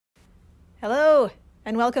Hello,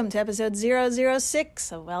 and welcome to episode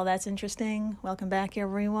 006 of Well, That's Interesting. Welcome back,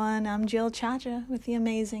 everyone. I'm Jill Chacha with the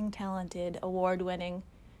amazing, talented, award-winning,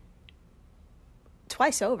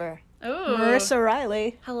 twice over, Marissa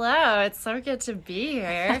Riley. Hello, it's so good to be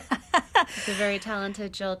here. The very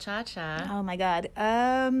talented Jill Chacha. Oh, my God.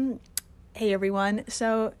 Hey, everyone.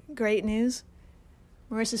 So, great news.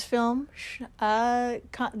 Marissa's film,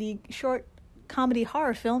 the short comedy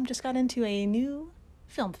horror film, just got into a new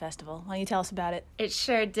film festival. Why don't you tell us about it? It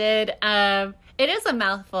sure did. It is a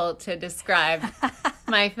mouthful to describe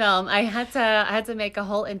my film. I had to make a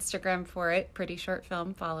whole Instagram for it. Pretty short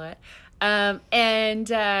film. Follow it. And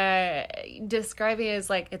describing it as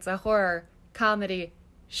like it's a horror comedy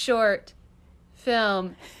short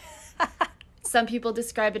film. Some people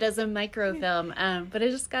describe it as a microfilm. But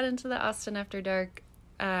it just got into the Austin After Dark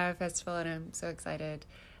festival, and I'm so excited.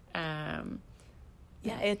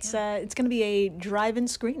 It's going to be a drive-in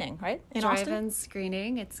screening, right? In Austin? Drive-in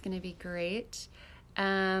screening. It's going to be great.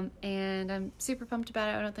 And I'm super pumped about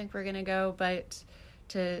it. I don't think we're going to go, but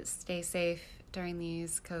to stay safe during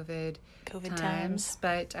these COVID times.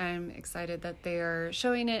 But I'm excited that they are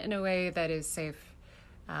showing it in a way that is safe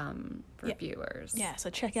for viewers. Yeah, so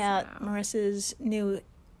check out Marissa's new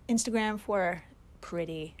Instagram for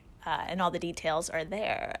pretty, and all the details are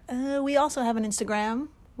there. We also have an Instagram,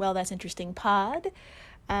 wellthatsinterestingpod.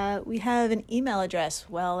 We have an email address,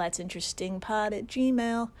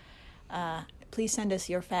 wellthatsinterestingpod@gmail. Please send us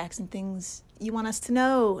your facts and things you want us to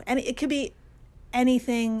know. And it could be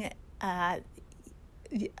anything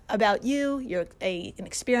about you, an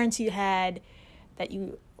experience you had, that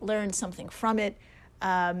you learned something from it.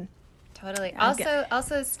 Totally.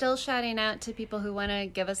 Also, still shouting out to people who want to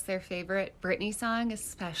give us their favorite Britney song,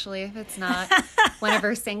 especially if it's not one of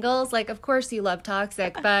her singles. Like, of course you love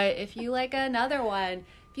Toxic, but if you like another one,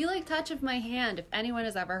 if you like Touch of My Hand, if anyone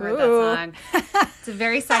has ever heard that song, it's a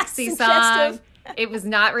very sexy song. It was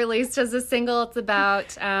not released as a single. It's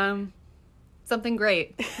about something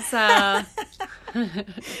great. So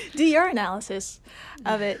do your analysis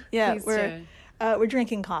of it. Yeah, Please we're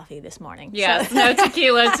drinking coffee this morning. Yes, so. No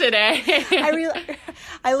tequila today.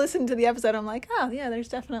 I listened to the episode. I'm like, oh yeah, there's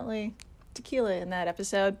definitely tequila in that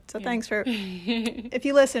episode. So thanks for, if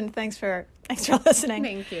you listened, thanks for listening.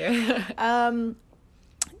 Thank you.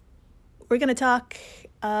 We're gonna talk.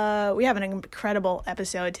 We have an incredible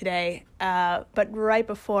episode today. But right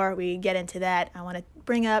before we get into that, I want to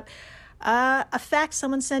bring up a fact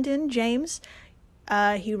someone sent in. James,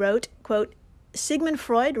 he wrote, quote, Sigmund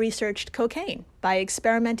Freud researched cocaine by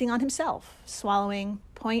experimenting on himself, swallowing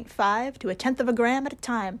 0.5 to 1/10 of a gram at a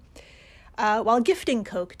time, while gifting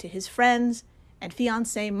coke to his friends and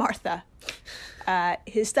fiancée Martha.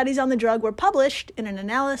 His studies on the drug were published in an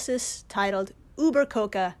analysis titled Uber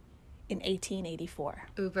Coca in 1884.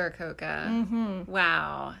 Uber Coca. Mm-hmm.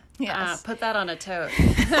 Wow. Yes. Put that on a tote.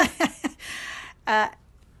 And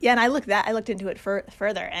I looked into it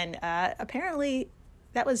further, and apparently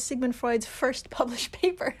that was Sigmund Freud's first published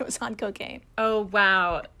paper. It was on cocaine. Oh,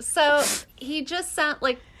 wow. So he just sounds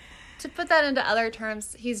like, to put that into other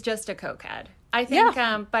terms, he's just a cokehead. I think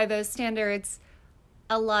by those standards,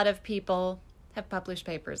 a lot of people have published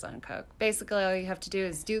papers on coke. Basically, all you have to do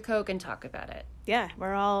is do coke and talk about it. Yeah,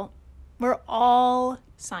 we're all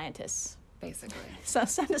scientists. Basically. So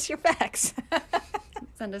send us your facts.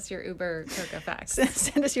 Send us your Uber Coca facts.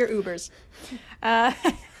 Send us your Ubers.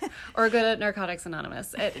 Or go to Narcotics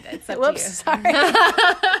Anonymous. It's up Whoops, to you. Sorry.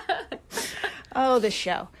 Oh, this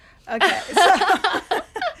show. Okay. So,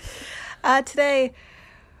 today,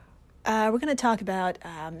 we're going to talk about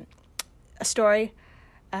a story.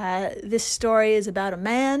 This story is about a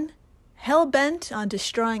man hell-bent on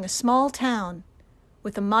destroying a small town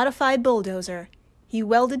with a modified bulldozer he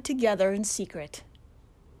welded together in secret.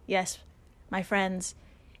 Yes, my friends,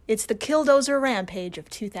 it's the KILLDOZER Rampage of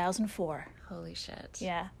 2004. Holy shit.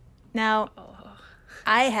 Yeah. Now,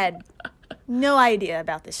 I had no idea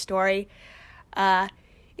about this story. It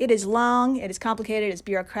is long, it is complicated, it's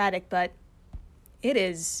bureaucratic, but it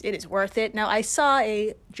is worth it. Now, I saw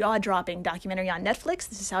a jaw-dropping documentary on Netflix.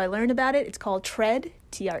 This is how I learned about it. It's called Tread,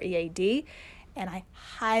 T-R-E-A-D, and I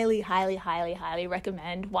highly, highly, highly, highly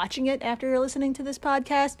recommend watching it after you're listening to this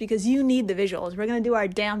podcast, because you need the visuals. We're going to do our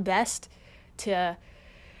damn best to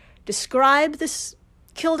describe this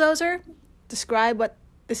KILLDOZER, describe what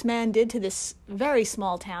this man did to this very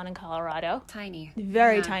small town in Colorado. Tiny.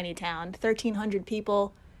 Very tiny town. 1,300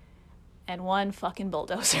 people and one fucking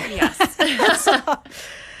bulldozer. Yes.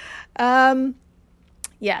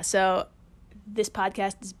 So this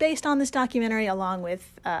podcast is based on this documentary along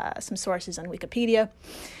with some sources on Wikipedia.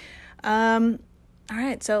 All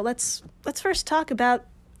right, so let's first talk about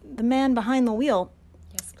the man behind the wheel.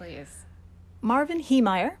 Yes, please. Marvin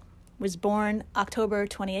Heemeyer was born October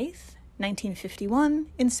 28th, 1951,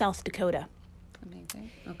 in South Dakota.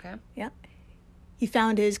 Amazing. Okay. Yeah. He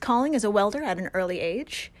found his calling as a welder at an early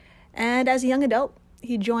age, and as a young adult,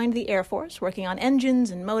 he joined the Air Force, working on engines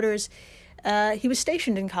and motors. He was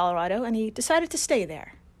stationed in Colorado, and he decided to stay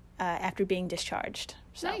there after being discharged.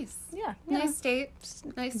 So, Nice. Yeah. Nice state.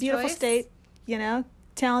 Nice Beautiful choice. state,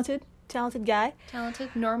 talented guy.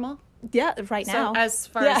 Talented. Normal. Yeah, right now. So, as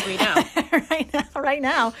far as we know. right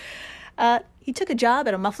now. He took a job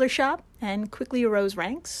at a muffler shop and quickly arose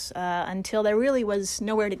ranks until there really was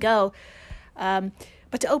nowhere to go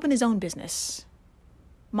but to open his own business.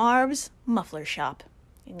 Marv's Muffler Shop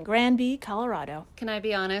in Granby, Colorado. Can I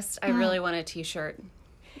be honest? I really want a t-shirt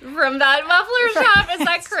from that muffler shop. Is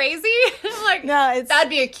that crazy? Like, No, that'd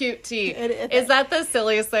be a cute tee. Is that the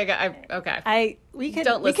silliest thing? Okay. We could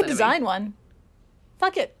Don't listen to me. design one.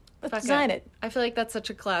 Fuck it. Let's design it. I feel like that's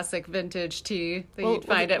such a classic vintage tee that you'd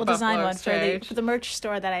find at we'll Buffalo design one Exchange. for the merch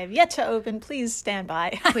store that I have yet to open. Please stand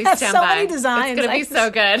by. Please stand so by. many designs. It's gonna be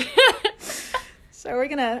so good. So we're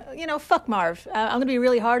gonna, fuck Marv. I'm gonna be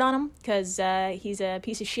really hard on him because he's a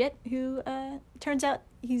piece of shit who turns out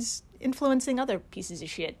he's influencing other pieces of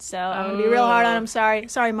shit. So I'm gonna be real hard on him.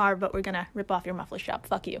 Sorry, Marv, but we're gonna rip off your muffler shop.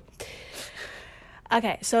 Fuck you.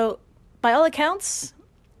 Okay, so by all accounts,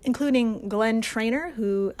 including Glenn Trainor,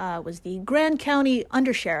 who was the Grand County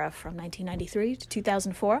Undersheriff from 1993 to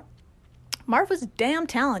 2004, Marv was damn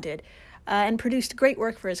talented and produced great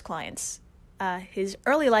work for his clients. His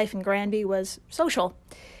early life in Granby was social.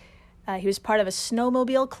 He was part of a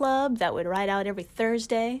snowmobile club that would ride out every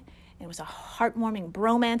Thursday. It was a heartwarming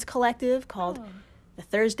bromance collective called the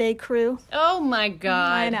Thursday Crew. Oh my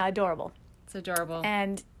God. I know, adorable. It's adorable.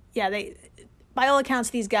 And yeah, by all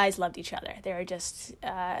accounts, these guys loved each other. They were just,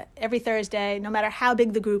 every Thursday, no matter how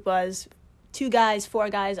big the group was, 2 guys, 4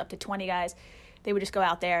 guys, up to 20 guys, they would just go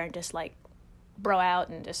out there and just like bro out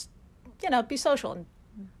and just, be social and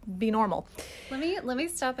be normal. Let me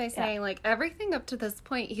stop by saying, like, everything up to this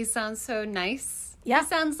point, he sounds so nice. Yeah. He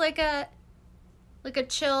sounds like a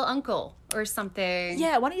chill uncle or something.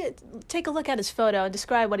 Yeah, why don't you take a look at his photo and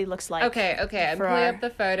describe what he looks like? Okay, I'm pulling up the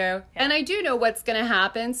photo. Yeah. And I do know what's going to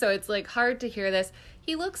happen, so it's, like, hard to hear this.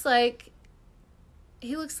 He looks like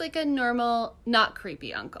a normal, not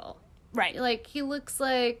creepy uncle. Right. Like, he looks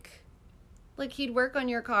like he'd work on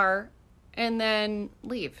your car and then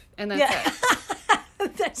leave, and that's it.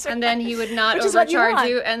 That's and then he would not overcharge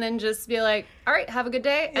you and then just be like, all right, have a good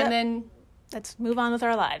day. Yep. And then let's move on with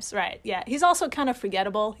our lives. Right. Yeah. He's also kind of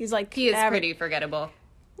forgettable. He's like, he is pretty forgettable.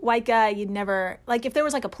 White guy. You'd never, like, if there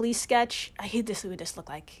was like a police sketch, he would just look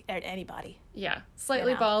like anybody. Yeah.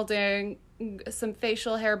 Slightly balding, some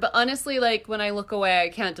facial hair. But honestly, like, when I look away, I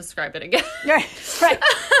can't describe it again. Right.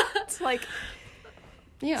 It's like,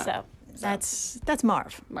 yeah. So that's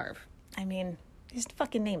Marv. I mean, his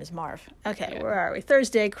fucking name is Marv. Okay, Where are we?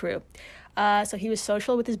 Thursday Crew. So he was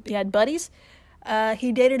social with he had buddies.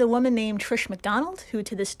 He dated a woman named Trish McDonald, who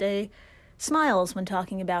to this day smiles when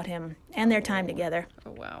talking about him and their time together.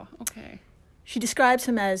 Oh, wow. Okay. She describes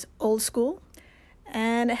him as old school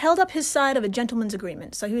and held up his side of a gentleman's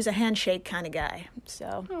agreement. So he was a handshake kind of guy.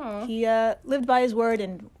 So he lived by his word,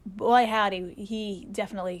 and boy, howdy, he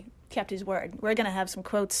definitely kept his word. We're going to have some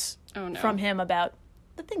quotes from him about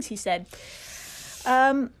the things he said.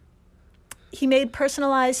 He made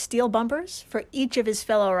personalized steel bumpers for each of his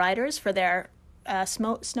fellow riders for their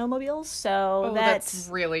snowmobiles. So that's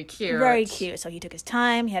really cute. Very cute. So he took his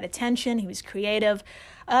time, he had attention, he was creative,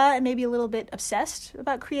 and maybe a little bit obsessed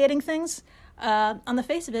about creating things. On the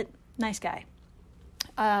face of it, nice guy.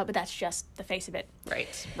 But that's just the face of it.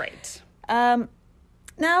 Right.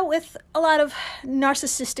 Now, with a lot of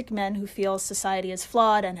narcissistic men who feel society is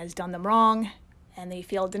flawed and has done them wrong, and they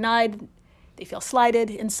feel denied, they feel slighted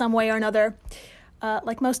in some way or another,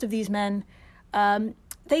 like most of these men,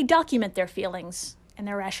 they document their feelings and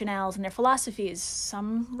their rationales and their philosophies.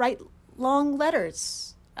 Some write long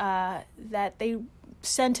letters that they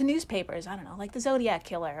send to newspapers, I don't know, like the Zodiac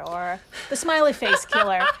Killer or the Smiley Face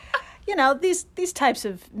Killer. These types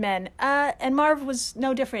of men. And Marv was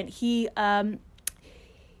no different. He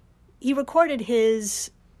recorded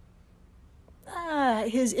his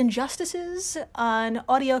injustices on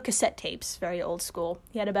audio cassette tapes, very old school.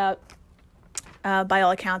 He had about, by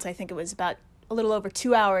all accounts, I think it was about a little over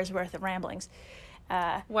 2 hours worth of ramblings.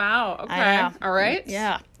 Wow, okay. All right.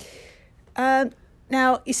 Yeah.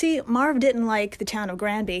 Now, you see, Marv didn't like the town of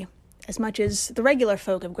Granby as much as the regular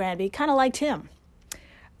folk of Granby kind of liked him.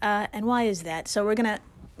 And why is that? So we're going to,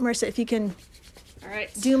 Marissa, if you can all right,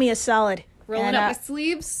 do me a solid. Rolling up my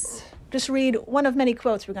sleeves. just read one of many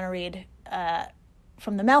quotes we're going to read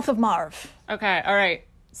from the mouth of Marv. Okay, all right.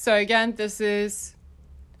 So again, this is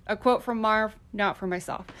a quote from Marv, not for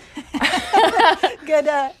myself. Good,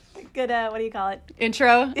 what do you call it?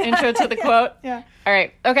 Intro to the quote? Yeah. All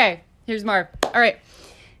right, okay, here's Marv. All right.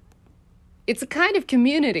 It's a kind of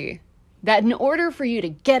community that in order for you to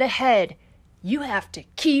get ahead, you have to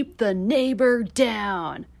keep the neighbor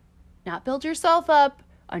down. Not build yourself up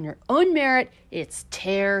on your own merit. It's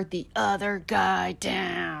tear the other guy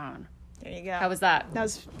down. There you go. How was that? That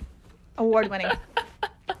was award-winning.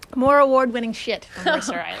 More award-winning shit from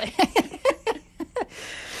Marissa Riley.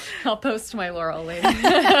 I'll post my laurel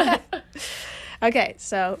later. Okay,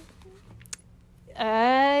 so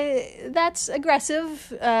that's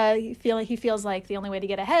aggressive. He feels like the only way to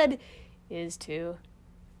get ahead is to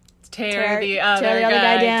tear the other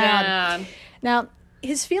guy down. Now,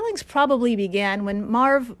 his feelings probably began when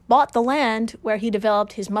Marv bought the land where he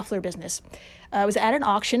developed his muffler business. It was at an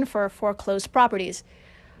auction for foreclosed properties.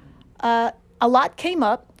 A lot came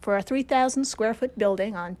up for a 3,000 square foot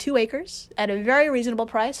building on 2 acres at a very reasonable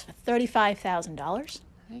price, $35,000.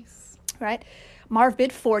 Nice. Right? Marv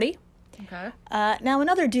bid 40. Okay. Now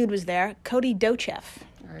another dude was there, Cody Dochev.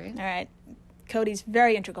 All right. All right. Cody's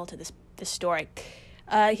very integral to this story.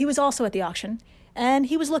 He was also at the auction, and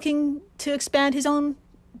he was looking to expand his own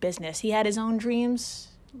business. He had his own dreams,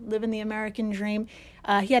 living the American dream.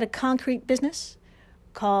 He had a concrete business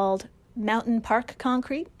called Mountain Park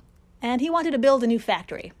Concrete, and he wanted to build a new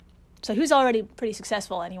factory. So he was already pretty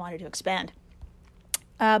successful, and he wanted to expand.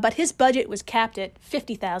 But his budget was capped at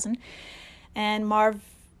 $50,000, and Marv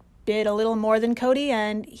bid a little more than Cody,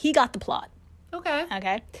 and he got the plot.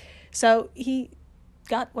 Okay. So he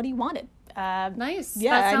got what he wanted. Nice.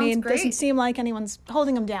 Yeah, that sounds it great. doesn't seem like anyone's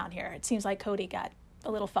holding him down here. It seems like Cody got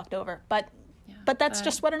a little fucked over. But that's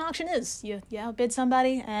just what an auction is. You outbid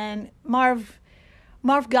somebody, and Marv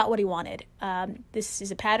got what he wanted. This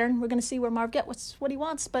is a pattern. We're going to see where Marv gets what he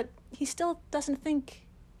wants, but he still doesn't think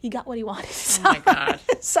he got what he wanted. Oh my God.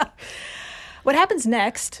 So what happens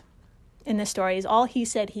next in this story is all he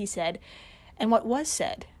said, and what was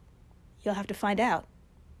said, you'll have to find out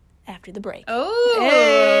after the break. Oh.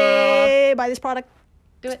 Hey, buy this product.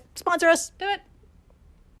 Do it. Sponsor us. Do it.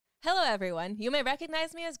 Hello, everyone. You may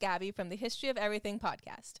recognize me as Gabby from the History of Everything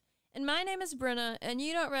podcast. And my name is Brenna, and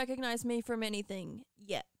you don't recognize me from anything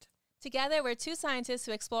yet. Together, we're 2 scientists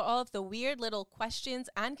who explore all of the weird little questions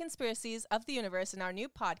and conspiracies of the universe in our new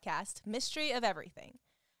podcast, Mystery of Everything.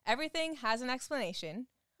 Everything has an explanation.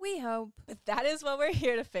 We hope. That is what we're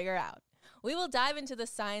here to figure out. We will dive into the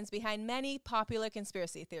science behind many popular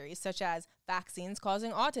conspiracy theories, such as vaccines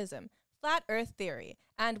causing autism, flat earth theory,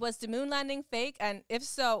 and was the moon landing fake? And if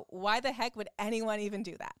so, why the heck would anyone even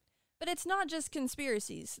do that? But it's not just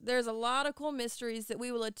conspiracies. There's a lot of cool mysteries that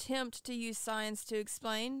we will attempt to use science to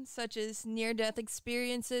explain, such as near-death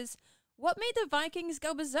experiences, what made the Vikings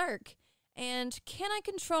go berserk, and can I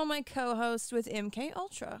control my co-host with MK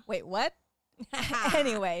Ultra? Wait, what?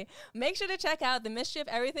 Anyway, make sure to check out the Mystery of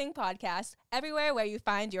Everything podcast everywhere where you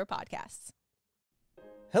find your podcasts.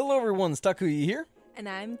 Hello everyone, Stakuyi here. And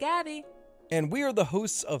I'm Gabby. And we are the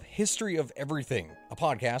hosts of History of Everything, a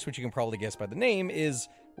podcast which you can probably guess by the name is,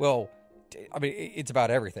 well, it's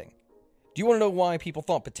about everything. Do you want to know why people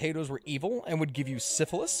thought potatoes were evil and would give you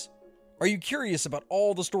syphilis? Are you curious about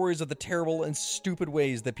all the stories of the terrible and stupid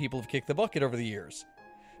ways that people have kicked the bucket over the years?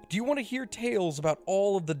 Do you want to hear tales about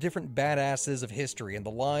all of the different badasses of history and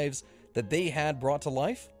the lives that they had brought to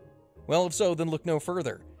life? Well, if so, then look no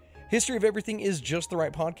further. History of Everything is just the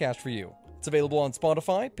right podcast for you. It's available on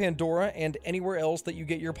Spotify, Pandora, and anywhere else that you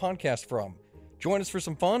get your podcast from. Join us for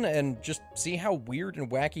some fun and just see how weird and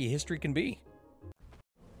wacky history can be.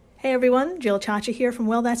 Hey everyone, Jill Chacha here from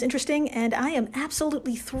Well, That's Interesting, and I am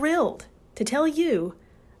absolutely thrilled to tell you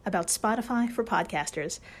about Spotify for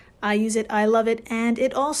podcasters. I use it, I love it, and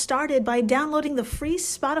it all started by downloading the free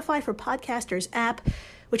Spotify for Podcasters app,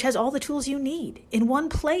 which has all the tools you need in one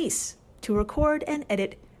place to record and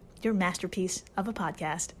edit your masterpiece of a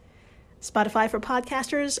podcast. Spotify for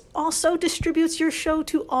Podcasters also distributes your show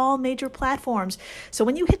to all major platforms. So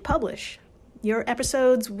when you hit publish, your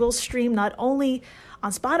episodes will stream not only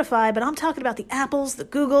on Spotify, but I'm talking about the Apples, the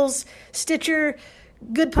Googles, Stitcher,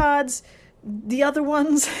 Good Pods, the other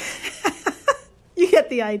ones. You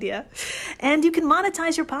get the idea. And you can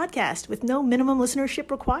monetize your podcast with no minimum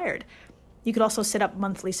listenership required. You could also set up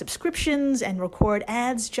monthly subscriptions and record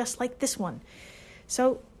ads just like this one.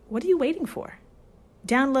 So what are you waiting for?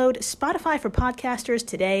 Download Spotify for Podcasters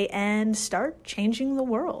today and start changing the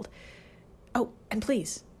world. Oh, and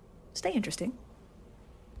please, stay interesting.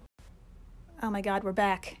 Oh my God, we're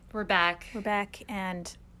back. We're back. We're back,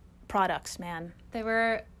 and products, man. They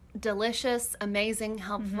were delicious, amazing,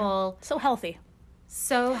 helpful, So healthy.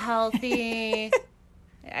 so healthy.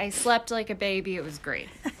 I slept like a baby. It was great.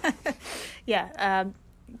 Yeah,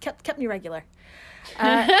 kept me regular.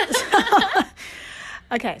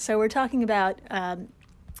 Okay, so we're talking about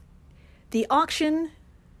the auction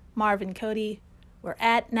Marv and Cody were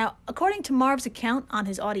at. Now, according to Marv's account on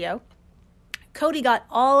his audio, Cody got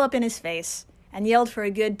all up in his face and yelled for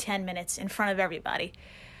a good 10 minutes in front of everybody.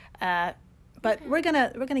 But we're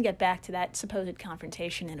gonna get back to that supposed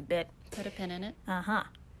confrontation in a bit. Put a pin in it.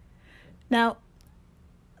 Now,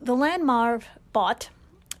 the land Marv bought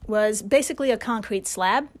was basically a concrete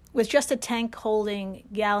slab with just a tank holding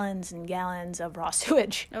gallons and gallons of raw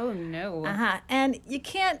sewage. Oh, no. And you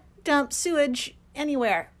can't dump sewage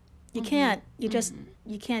anywhere. You can't. You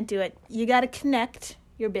can't do it. You got to connect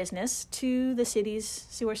your business to the city's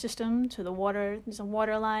sewer system, to the water. There's a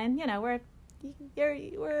water line. You know,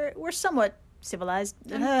 we're somewhat civilized.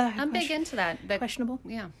 I'm big into that. Questionable.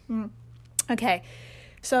 Yeah. Okay,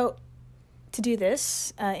 so to do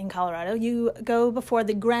this in Colorado, you go before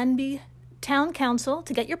the Granby Town Council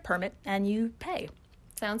to get your permit, and you pay.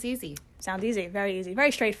 Sounds easy. Sounds easy,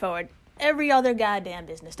 very straightforward. Every other goddamn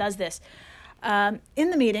business does this. In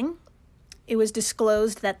the meeting, it was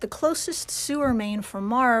disclosed that the closest sewer main for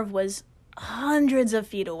Marv was hundreds of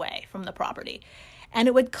feet away from the property, and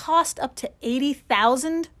it would cost up to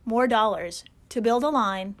 $80,000 more to build a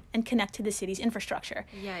line and connect to the city's infrastructure.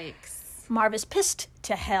 Yikes. Marv is pissed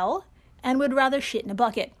to hell and would rather shit in a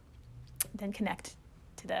bucket than connect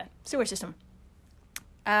to the sewer system.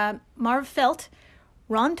 Marv felt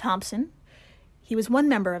Ron Thompson, he was one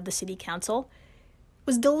member of the city council,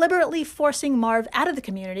 was deliberately forcing Marv out of the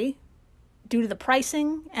community due to the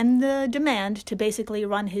pricing and the demand to basically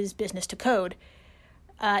run his business to code.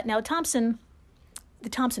 Now, the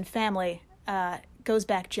Thompson family goes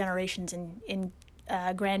back generations in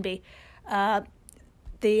Granby.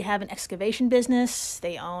 They have an excavation business.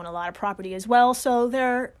 They own a lot of property as well, so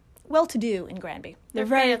they're well-to-do in Granby. They're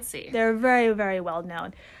fancy. They're very, very well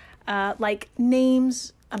known.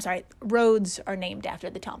 Roads are named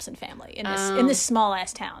after the Thompson family in this small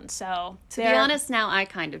ass town. So to be honest, now I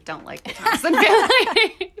kind of don't like the Thompson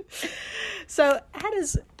family. So how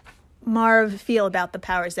does Marv feel about the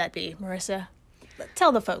powers that be, Marissa?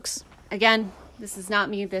 Tell the folks. Again, this is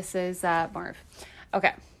not me. This is Marv.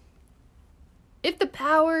 Okay. If the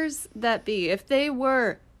powers that be, if they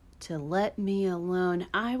were to let me alone,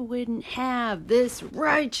 I wouldn't have this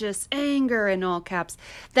righteous anger, in all caps,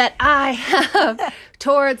 that I have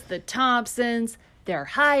towards the Thompsons, their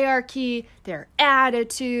hierarchy, their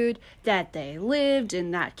attitude, that they lived in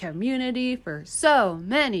that community for so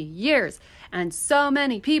many years, and so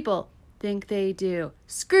many people think they do.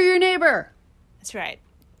 Screw your neighbor. That's right.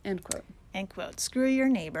 End quote. End quote. Screw your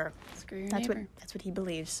neighbor. Screw your neighbor. That's what he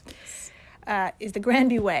believes. Is the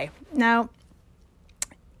Granby way. Now,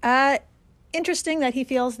 interesting that he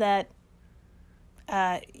feels that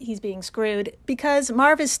he's being screwed because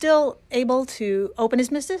Marv is still able to open his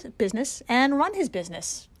business and run his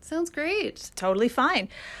business. Sounds great. Totally fine.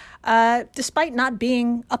 Despite not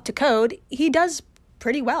being up to code, he does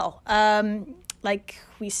pretty well. Like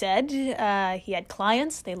we said, he had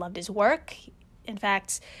clients. They loved his work. In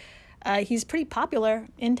fact, he's pretty popular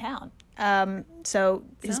in town. So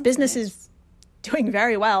his business is doing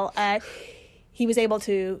very well. He was able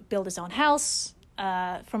to build his own house,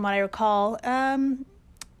 from what I recall.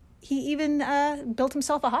 He even built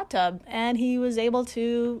himself a hot tub, and he was able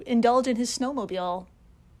to indulge in his snowmobile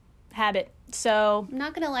habit. So I'm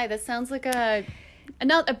not going to lie, this sounds like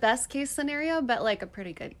not a best case scenario, but like a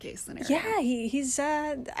pretty good case scenario. Yeah, he's,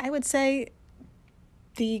 I would say,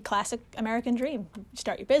 the classic American dream. You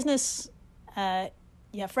start your business,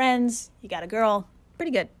 you have friends, you got a girl.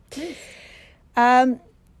 Pretty good.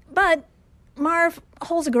 But Marv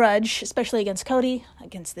holds a grudge, especially against Cody,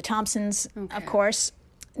 against the Thompsons, of course.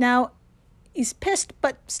 Now, he's pissed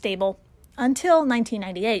but stable until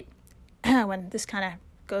 1998, when this kind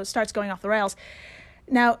of starts going off the rails.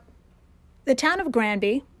 Now, the town of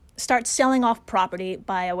Granby starts selling off property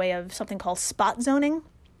by way of something called spot zoning,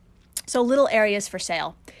 so little areas for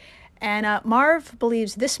sale. And Marv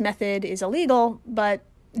believes this method is illegal, but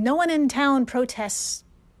no one in town protests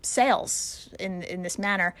sales in this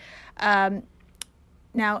manner.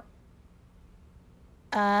 Now,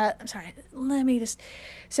 I'm sorry, let me just,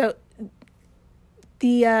 so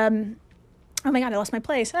the, oh my God, I lost my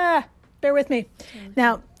place. Bear with me.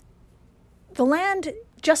 Now, the land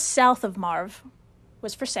just south of Marv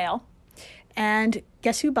was for sale, and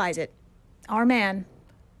guess who buys it? Our man,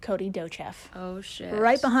 Cody Dochev. Oh, shit.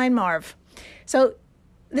 Right behind Marv. So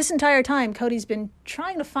this entire time, Cody's been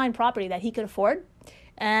trying to find property that he could afford,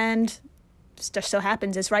 and just so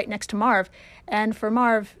happens it's right next to Marv. And for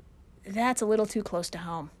Marv, that's a little too close to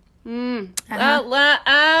home. I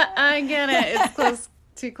get it. It's close,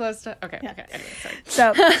 too close to. Okay. Yeah. Okay. Anyway,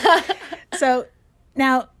 sorry. So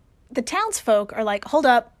now the townsfolk are like, hold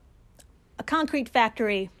up, a concrete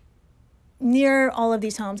factory near all of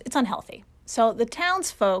these homes, it's unhealthy. So the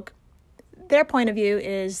townsfolk, their point of view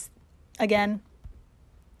is, again,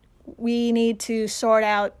 we need to sort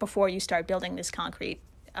out before you start building this concrete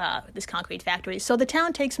factory. So the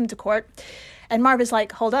town takes him to court, and Marv is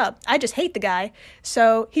like, hold up, I just hate the guy.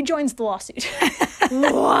 So he joins the lawsuit.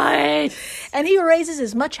 What? And he raises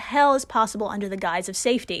as much hell as possible under the guise of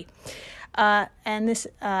safety. And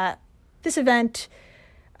this event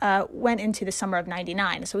went into the summer of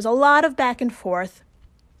 99. So it was a lot of back and forth.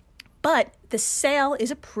 But the sale is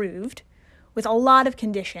approved with a lot of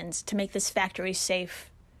conditions to make this factory safe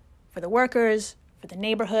for the workers, for the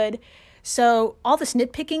neighborhood. So all this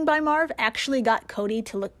nitpicking by Marv actually got Cody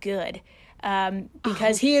to look good.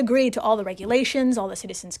 Because he agreed to all the regulations, all the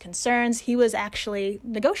citizens' concerns. He was actually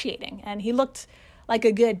negotiating, and he looked like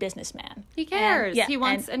a good businessman. He cares.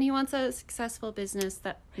 And, he wants a successful business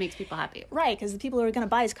that makes people happy. Right, because the people who are going to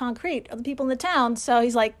buy his concrete are the people in the town. So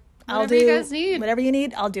he's like, Whatever you guys need. Whatever you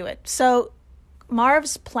need, I'll do it. So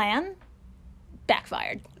Marv's plan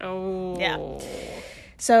backfired. Oh. Yeah.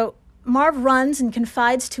 So Marv runs and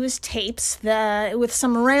confides to his tapes with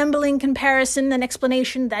some rambling comparison and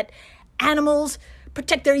explanation that animals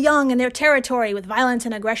protect their young and their territory with violence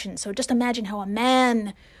and aggression. So just imagine how a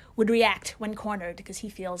man would react when cornered, because he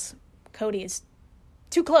feels Cody is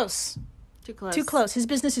too close. Too close. Too close. His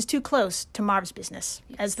business is too close to Marv's business,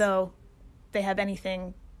 as though they have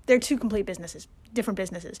anything. They're two complete businesses, different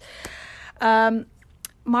businesses.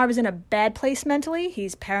 Marv is in a bad place mentally.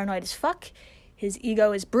 He's paranoid as fuck. His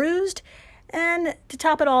ego is bruised. And to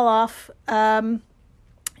top it all off,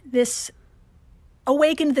 this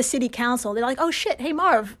awakened the city council. They're like, oh shit, hey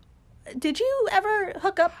Marv, did you ever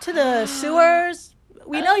hook up to the sewers?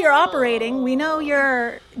 We know you're operating. We know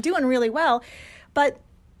you're doing really well. But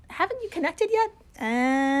haven't you connected yet?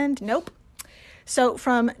 And nope. So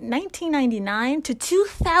from 1999 to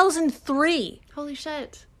 2003. Holy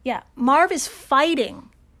shit. Yeah, Marv is fighting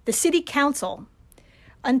the city council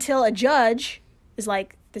until a judge is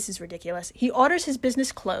like, this is ridiculous. He orders his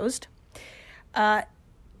business closed,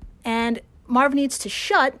 and Marv needs to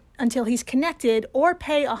shut until he's connected or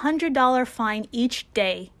pay a $100 fine each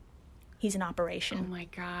day he's in operation. Oh my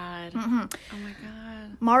God. Mm-hmm. Oh my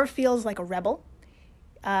God. Marv feels like a rebel.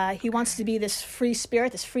 He wants to be this free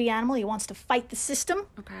spirit, this free animal. He wants to fight the system.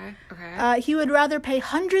 Okay. He would rather pay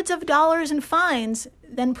hundreds of dollars in fines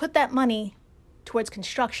than put that money towards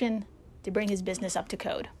construction to bring his business up to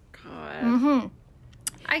code. God. Mm-hmm.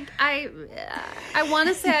 I want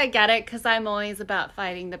to say I get it, because I'm always about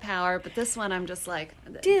fighting the power, but this one I'm just like,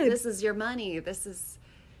 dude, this is your money. This is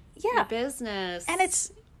your business. And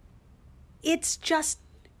it's just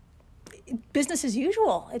business as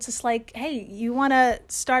usual. It's just like, hey, you want to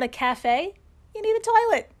start a cafe? You need a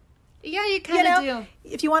toilet. Yeah, you kind of do.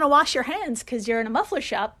 If you want to wash your hands because you're in a muffler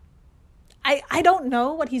shop, I don't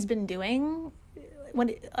know what he's been doing.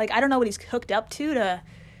 I don't know what he's hooked up to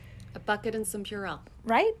a bucket and some Purell.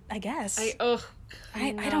 Right? I guess. I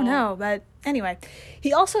don't know. But anyway,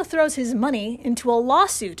 he also throws his money into a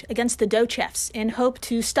lawsuit against the dough chefs in hope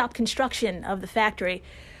to stop construction of the factory.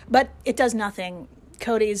 But it does nothing.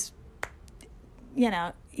 Cody's,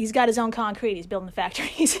 he's got his own concrete. He's building the factory.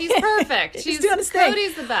 He's perfect. He's doing his thing.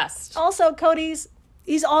 Cody's the best. Also, he's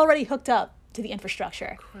already hooked up to the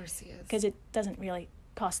infrastructure. Of course he is. Because it doesn't really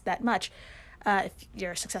cost that much if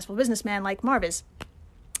you're a successful businessman like Marv is.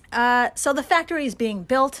 So the factory is being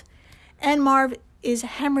built, and Marv is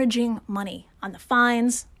hemorrhaging money on the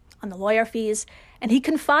fines, on the lawyer fees, and he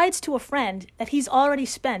confides to a friend that he's already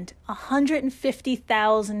spent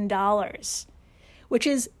 $150,000, which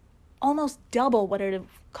is almost double what it would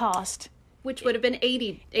have cost. Which would have been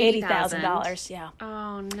 $80,000, yeah.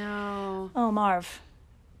 Oh, no. Oh, Marv.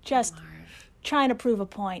 Just trying to prove a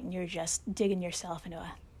point, and you're just digging yourself into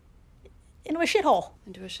a shithole.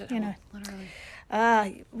 Into a shithole, literally.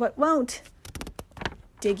 What won't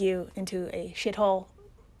dig you into a shithole?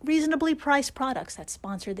 Reasonably priced products that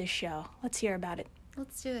sponsor this show. Let's hear about it.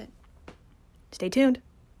 Let's do it. Stay tuned.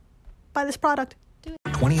 Buy this product.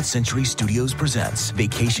 20th Century Studios presents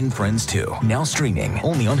Vacation Friends 2, now streaming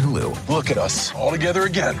only on Hulu. Look at us, all together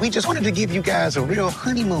again. We just wanted to give you guys a real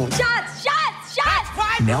honeymoon. Shots!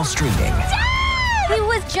 Now streaming. He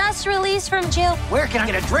was just released from jail. Where can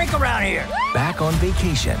I get a drink around here? Back on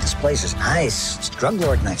vacation. This place is nice. It's drug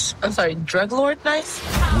lord nice. I'm sorry, drug lord nice?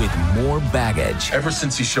 with more baggage. Ever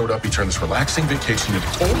since he showed up, he turned this relaxing vacation into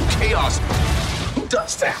total chaos. Who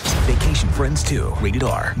does that? Vacation Friends 2, rated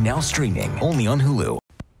R, now streaming only on Hulu.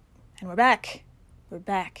 And we're back. We're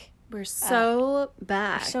back. We're so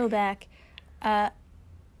back. We're so back. I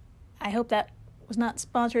hope that was not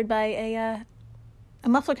sponsored by a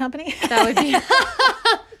muffler company. That would be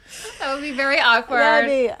that would be very awkward. That would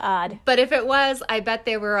be odd. But if it was, I bet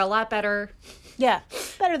they were a lot better. Yeah,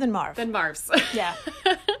 better than Marv. Than Marv's. Yeah.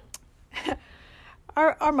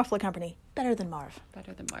 Our muffler company, better than Marv.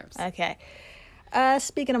 Better than Marv's. Okay.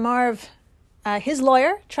 Speaking of Marv, his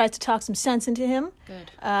lawyer tries to talk some sense into him.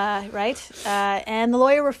 Good. Right? And the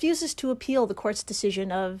lawyer refuses to appeal the court's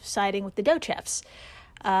decision of siding with the dough chefs,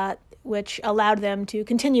 which allowed them to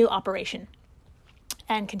continue operation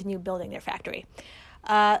and continue building their factory.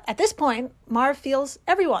 At this point, Marv feels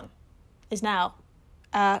everyone is now,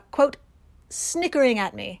 quote, snickering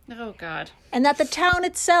at me. Oh, God. And that the town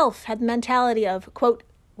itself had the mentality of, quote,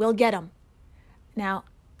 we'll get him. Now,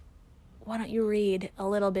 why don't you read a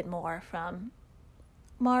little bit more from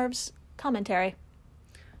Marv's commentary?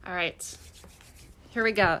 All right. Here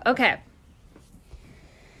we go. Okay.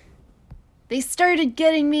 They started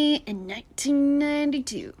getting me in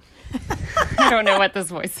 1992. I don't know what this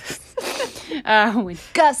voice is. When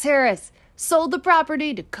Gus Harris sold the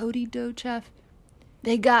property to Cody Dochef.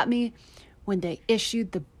 They got me when they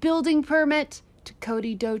issued the building permit to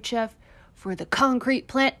Cody Dochef for the concrete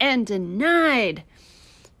plant and denied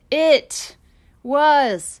it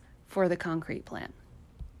was for the concrete plant.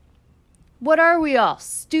 What are we all,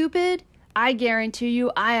 stupid? I guarantee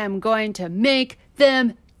you I am going to make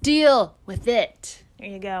them deal with it. There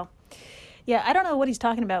you go. Yeah, I don't know what he's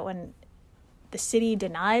talking about when the city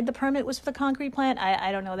denied the permit was for the concrete plant.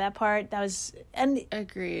 I don't know that part. That was... and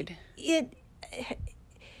Agreed.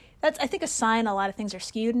 That's, I think, a sign a lot of things are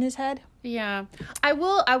skewed in his head. Yeah. I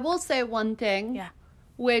will say one thing. Yeah.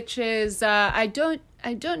 Which is I don't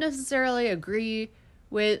necessarily agree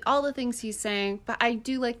with all the things he's saying, but I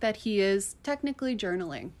do like that he is technically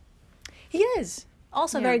journaling. He is.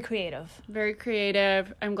 Also very creative. Very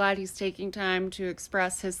creative. I'm glad he's taking time to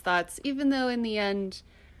express his thoughts, even though in the end,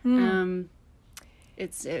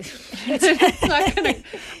 it's not gonna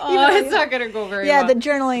it's not gonna go very well. Yeah, the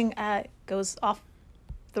journaling goes off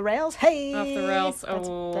the rails. Hey, off the rails.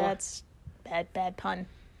 That's bad pun.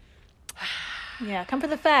 Yeah, come for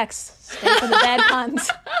the facts. Stay for the bad puns.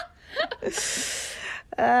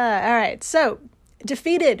 All right, so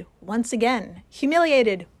defeated once again,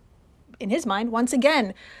 humiliated in his mind once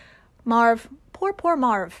again. Marv, poor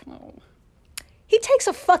Marv. Oh. He takes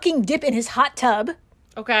a fucking dip in his hot tub.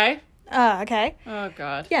 Okay. Okay. Oh,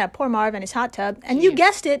 God. Yeah, poor Marv in his hot tub. And you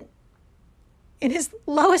guessed it, in his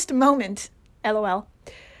lowest moment, LOL,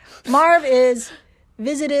 Marv is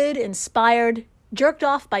visited, inspired, jerked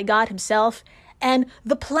off by God himself, and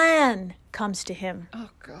the plan comes to him. Oh,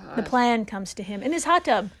 God. The plan comes to him in his hot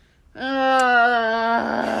tub.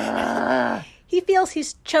 He feels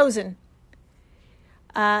he's chosen.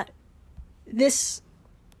 This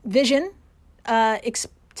vision, to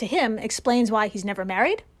him, explains why he's never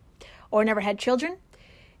married or never had children.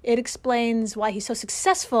 It explains why he's so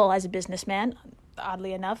successful as a businessman.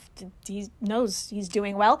 Oddly enough, he knows he's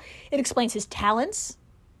doing well. It explains his talents,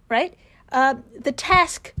 right? The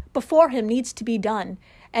task before him needs to be done,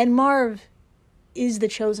 and Marv is the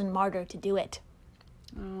chosen martyr to do it.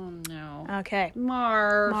 Oh, no. Okay.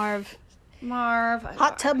 Marv.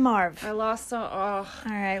 Hot tub Marv. I lost so... Oh.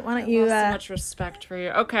 All right, why don't you... lost so much respect for you.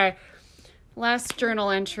 Okay. Last journal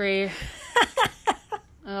entry.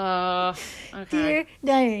 Okay. Dear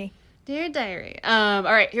Diary. Dear Diary. All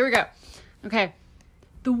right, here we go. Okay.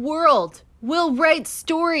 The world will write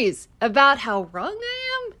stories about how wrong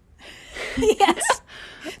I am. Yes.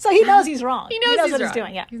 So he knows he's wrong. He knows what wrong. he's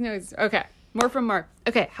doing, yeah. He knows. Okay. More from Mark.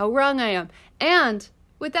 Okay. How wrong I am. And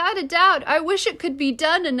without a doubt, I wish it could be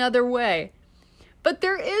done another way. But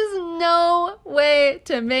there is no way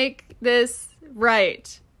to make this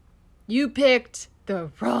right. You picked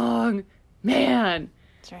the wrong man.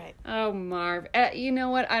 That's right. Oh, Marv. You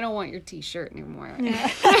know what? I don't want your t-shirt anymore.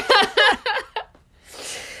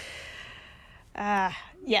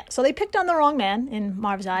 Yeah, so they picked on the wrong man in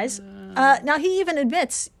Marv's eyes. Now, he even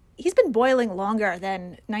admits he's been boiling longer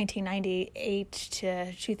than 1998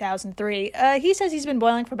 to 2003. He says he's been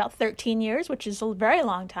boiling for about 13 years, which is a very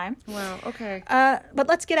long time. Wow, okay. But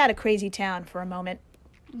let's get out of crazy town for a moment.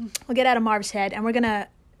 We'll get out of Marv's head, and we're gonna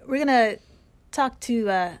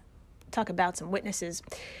talk about some witnesses.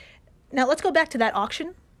 Now, let's go back to that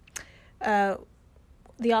auction. The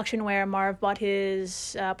auction where Marv bought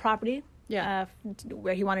his property. Yeah.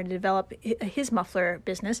 Where he wanted to develop his muffler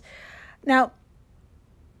business. Now,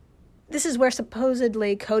 this is where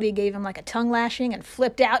supposedly Cody gave him like a tongue lashing and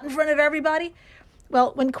flipped out in front of everybody.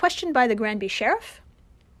 Well, when questioned by the Granby sheriff,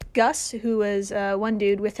 Gus, who was one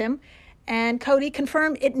dude with him, and Cody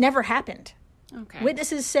confirmed it never happened. Okay.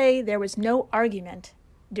 Witnesses say there was no argument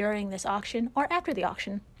during this auction or after the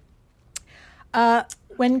auction.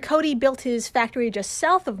 When Cody built his factory just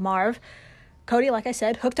south of Marv, Cody, like I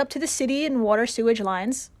said, hooked up to the city and water sewage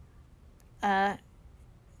lines.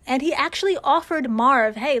 And he actually offered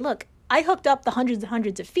Marv, hey, look, I hooked up the hundreds and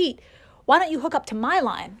hundreds of feet. Why don't you hook up to my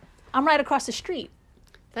line? I'm right across the street.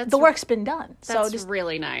 The work's been done. That's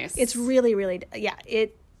really nice. It's really, really,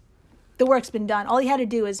 the work's been done. All he had to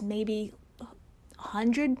do is maybe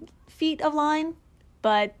 100 feet of line,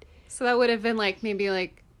 but... So that would have been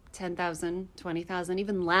maybe 10,000, 20,000,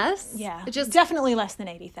 even less? Yeah, Just definitely less than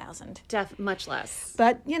 80,000. Much less.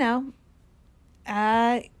 But,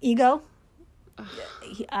 ego.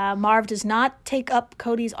 Marv does not take up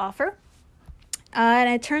Cody's offer. And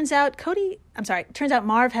it turns out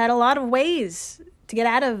Marv had a lot of ways to get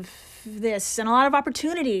out of this and a lot of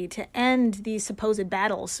opportunity to end these supposed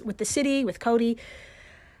battles with the city, with Cody.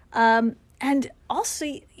 And also,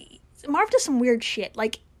 Marv does some weird shit.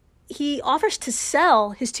 He offers to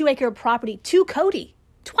sell his 2-acre property to Cody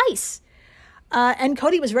twice. And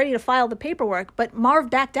Cody was ready to file the paperwork, but Marv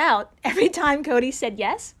backed out every time Cody said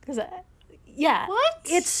yes. What?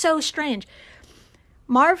 It's so strange.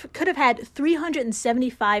 Marv could have had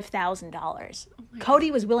 $375,000.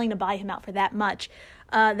 Cody was willing to buy him out for that much.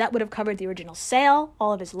 That would have covered the original sale,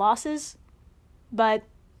 all of his losses. But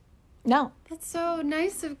no. That's so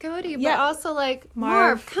nice of Cody. But Yeah. also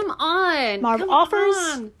Marv, come on. Marv Come offers.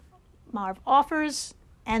 on. Marv offers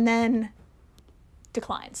and then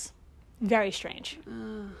declines. Very strange.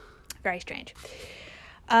 Very strange.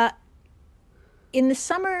 In the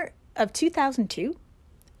summer of 2002,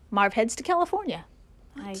 Marv heads to California.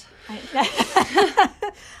 I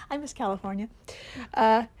miss California.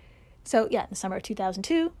 In the summer of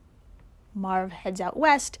 2002, Marv heads out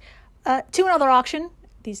west to another auction.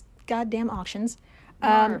 These goddamn auctions.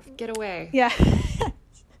 Marv, get away. Yeah.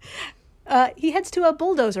 He heads to a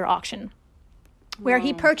bulldozer auction where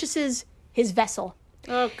he purchases his vessel.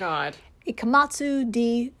 Oh, God. A Komatsu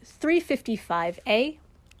D355A.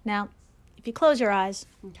 Now, if you close your eyes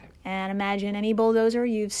and imagine any bulldozer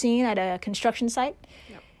you've seen at a construction site,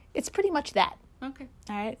 it's pretty much that. Okay.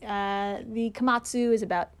 All right. The Komatsu is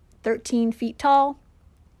about 13 feet tall.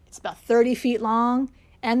 It's about 30 feet long.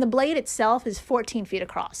 And the blade itself is 14 feet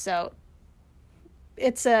across. So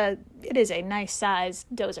it is a nice size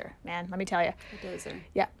dozer, man. Let me tell you. A dozer.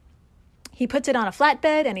 Yeah. He puts it on a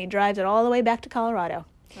flatbed and he drives it all the way back to Colorado.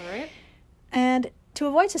 All right. And to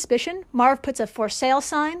avoid suspicion, Marv puts a for sale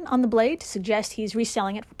sign on the blade to suggest he's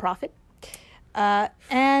reselling it for profit.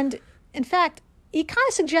 And in fact, he kind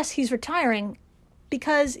of suggests he's retiring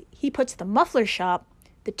because he puts the muffler shop,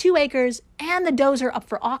 the 2 acres, and the dozer up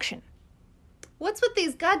for auction. What's with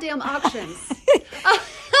these goddamn auctions?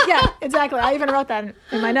 Yeah, exactly. I even wrote that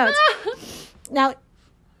in my notes. Now,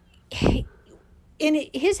 in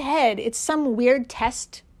his head, it's some weird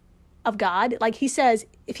test of God. He says,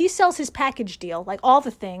 if he sells his package deal, all the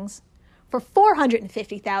things, for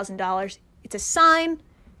 $450,000, it's a sign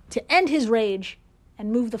to end his rage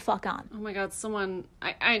and move the fuck on. Oh my God, someone,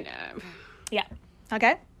 I know. Yeah.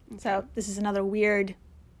 Okay? So this is another weird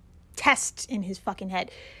test in his fucking head.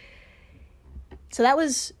 So that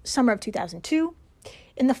was summer of 2002.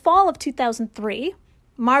 In the fall of 2003,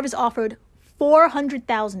 Marv is offered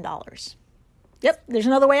 $400,000. Yep, there's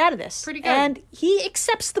another way out of this. Pretty good. And he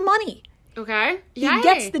accepts the money. Okay. He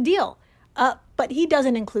gets the deal. But he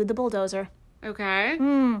doesn't include the bulldozer. Okay.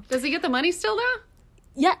 Does he get the money still, though?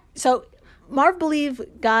 Yeah. So Marv believes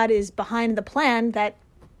God is behind the plan that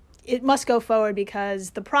it must go forward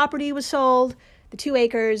because the property was sold, the 2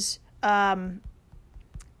 acres,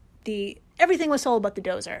 everything was sold but the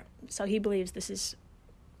dozer. So he believes this is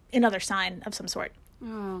another sign of some sort.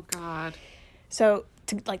 Oh, God. So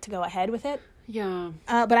to go ahead with it. Yeah.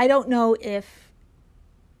 But I don't know if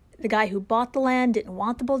the guy who bought the land didn't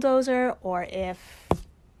want the bulldozer or if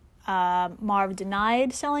Marv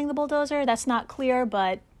denied selling the bulldozer. That's not clear,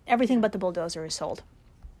 but everything but the bulldozer is sold.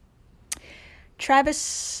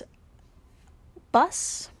 Travis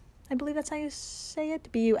Buss, I believe that's how you say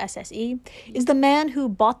it, Busse, is the man who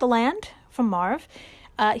bought the land from Marv.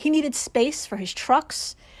 He needed space for his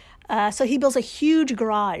trucks, so he builds a huge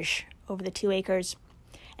garage over the 2 acres.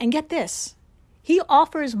 And get this, he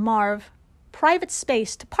offers Marv private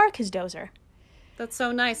space to park his dozer. That's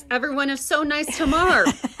so nice. Everyone is so nice to Marv.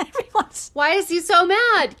 Everyone's... Why is he so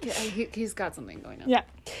mad? He's got something going on. Yeah.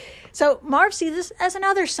 So Marv sees this as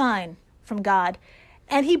another sign from God.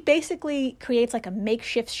 And he basically creates like a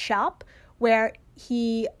makeshift shop where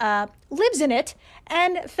he lives in it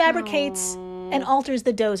and fabricates and alters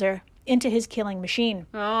the dozer into his killing machine.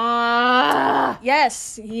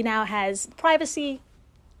 Yes, he now has privacy.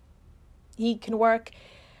 He can work.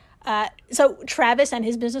 So Travis and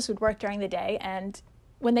his business would work during the day, and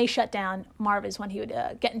when they shut down, Marv is when he would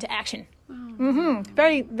get into action.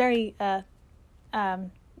 Very, very, what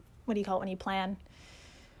do you call it when you plan?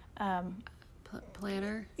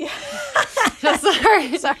 Planner? Yeah. Sorry.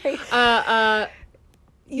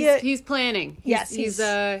 He's planning. He's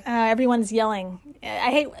everyone's yelling.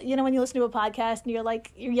 I hate, when you listen to a podcast and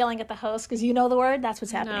you're yelling at the host because you know the word. That's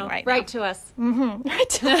what's happening right now. Right to us. Right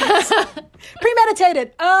to us.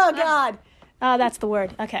 Premeditated. Oh, God. Oh, that's the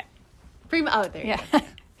word. Okay. There you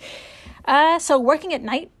go. So working at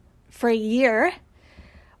night for a year,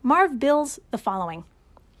 Marv builds the following.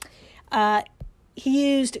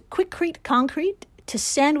 He used quickcrete concrete to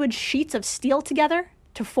sandwich sheets of steel together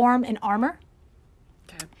to form an armor.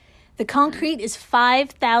 Okay. The concrete is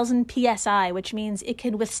 5,000 psi, which means it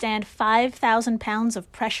can withstand 5,000 pounds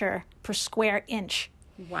of pressure per square inch.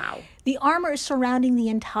 Wow. The armor is surrounding the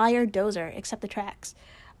entire dozer, except the tracks,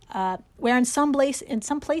 where in some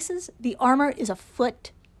places, the armor is a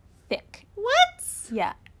foot thick. What?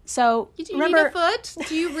 Yeah. So, do you need a foot?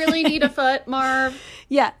 Do you really need a foot, Marv?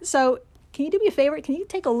 Yeah. So, can you do me a favor? Can you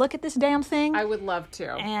take a look at this damn thing? I would love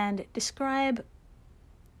to. And describe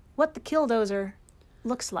what the KILLDOZER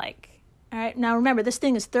looks like. All right. Now, remember, this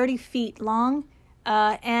thing is 30 feet long,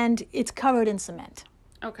 and it's covered in cement.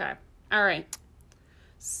 Okay. All right.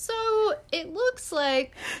 So, it looks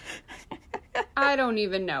like... I don't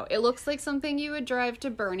even know. It looks like something you would drive to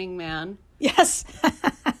Burning Man. Yes.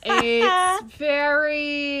 It's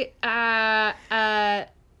very...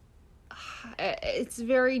 it's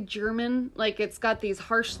very German. Like, it's got these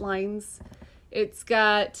harsh lines. It's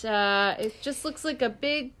got... it just looks like a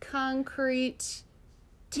big concrete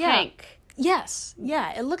tank. Yes.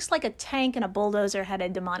 Yeah. It looks like a tank and a bulldozer had a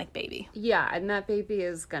demonic baby. Yeah, and that baby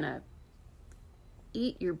is gonna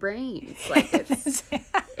eat your brains. Like,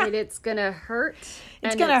 it's gonna hurt.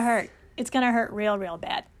 It's gonna hurt. It's gonna hurt real, real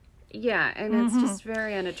bad. Yeah, and it's just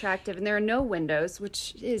very unattractive. And there are no windows,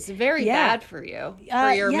 which is very bad for you,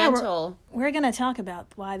 for your mental. We're going to talk about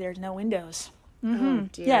why there's no windows. Oh,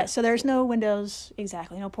 dear. Yeah, so there's no windows,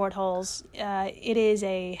 exactly, no portholes. It is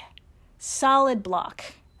a solid block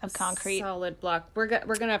of concrete. Solid block. We're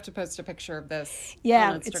gonna have to post a picture of this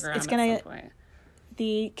on Instagram it's gonna, at some point.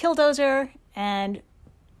 The KILLDOZER and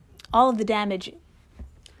all of the damage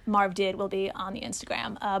Marv did will be on the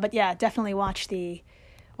Instagram. But yeah, definitely watch the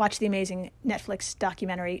amazing Netflix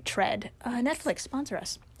documentary Tread. Netflix, sponsor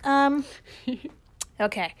us.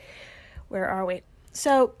 Okay, where are we?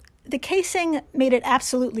 So the casing made it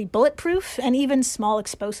absolutely bulletproof and even small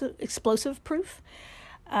explosive proof.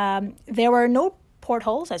 There were no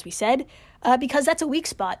portholes, as we said, because that's a weak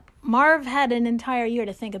spot. Marv had an entire year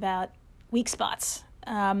to think about weak spots.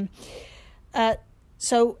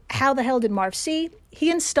 So how the hell did Marv see? He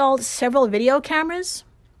installed several video cameras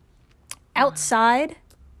outside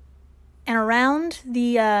and around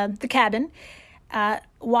the cabin,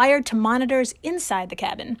 wired to monitors inside the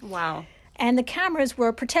cabin. Wow. And the cameras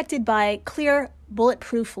were protected by clear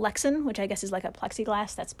bulletproof Lexan, which I guess is like a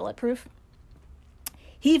plexiglass that's bulletproof.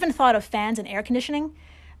 He even thought of fans and air conditioning.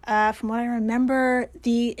 From what I remember,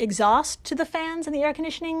 the exhaust to the fans and the air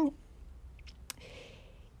conditioning,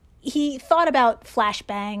 he thought about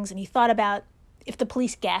flashbangs, and he thought about if the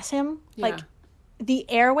police gas him, like the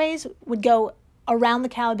airways would go around the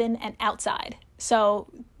cabin and outside. So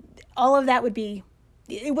all of that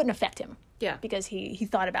it wouldn't affect him. Yeah. Because he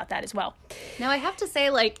thought about that as well. Now I have to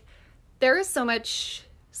say, like, there is so much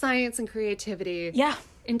science and creativity. Yeah.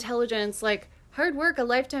 Intelligence, like hard work, a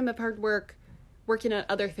lifetime of hard work, working on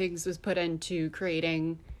other things was put into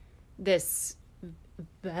creating this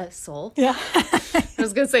vessel. Yeah. I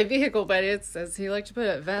was going to say vehicle, but it's, as he liked to put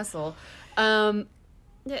it, vessel.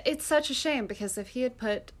 It's such a shame because if he had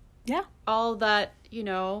put all that,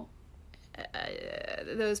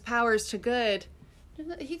 those powers to good,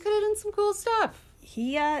 he could have done some cool stuff.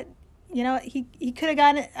 He could have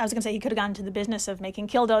gotten, I was going to say he could have gotten into the business of making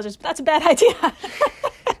killdozers, but that's a bad idea.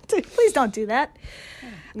 Please don't do that.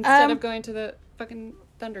 Instead of going to the fucking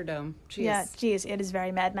Thunderdome. Jeez. Yeah, geez, it is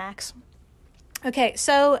very Mad Max. Okay,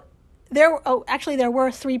 so there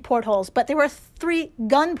were 3 portholes, but there were 3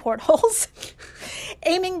 gun portholes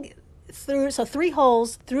aiming through, so 3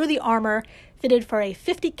 holes through the armor fitted for a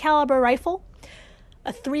 50 caliber rifle,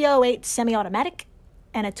 a 308 semi-automatic,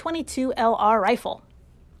 and a 22 LR rifle.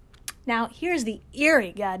 Now, here's the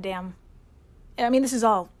eerie goddamn... I mean, this is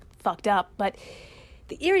all fucked up, but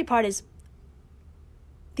the eerie part is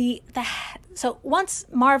so once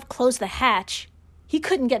Marv closed the hatch, he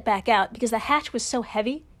couldn't get back out because the hatch was so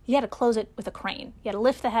heavy. He had to close it with a crane. He had to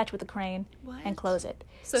lift the hatch with a crane and close it.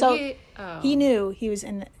 So he knew he was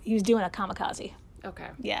doing a kamikaze. Okay.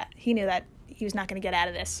 Yeah, he knew that he was not going to get out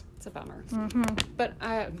of this. It's a bummer. Mm-hmm. But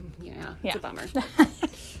it's a bummer.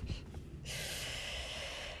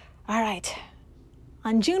 All right.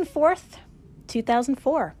 On June 4th,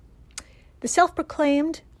 2004, the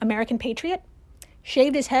self-proclaimed American patriot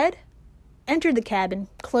shaved his head, entered the cabin,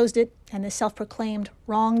 closed it, and the self-proclaimed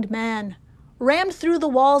wronged man rammed through the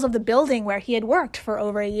walls of the building where he had worked for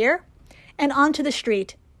over a year and onto the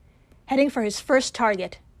street, heading for his first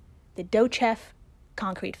target, the Dochef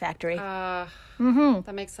concrete factory. That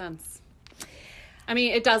makes sense. I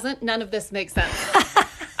mean, it doesn't. None of this makes sense.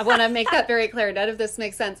 I want to make that very clear. None of this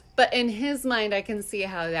makes sense. But in his mind, I can see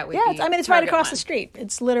how that would be. Yeah, it's right across the street.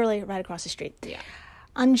 It's literally right across the street. Yeah.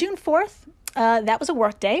 On June 4th, that was a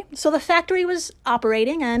work day, so the factory was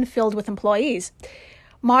operating and filled with employees.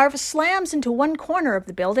 Marv slams into one corner of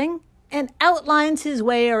the building and outlines his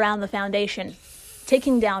way around the foundation,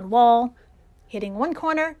 taking down wall, hitting one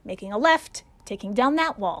corner, making a left, taking down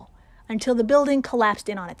that wall, until the building collapsed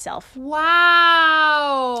in on itself.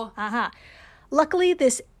 Wow! Luckily,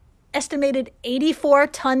 this estimated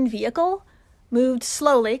 84-ton vehicle moved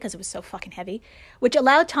slowly, because it was so fucking heavy, which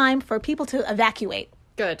allowed time for people to evacuate.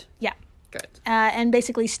 Good. Yeah. Good. And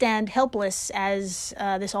basically stand helpless as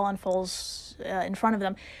this all unfolds in front of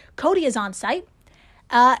them. Cody is on site,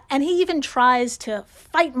 and he even tries to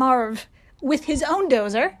fight Marv with his own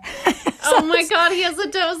dozer. Oh my God, he has a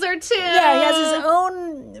dozer too! Yeah, he has his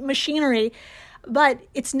own machinery, but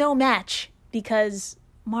it's no match because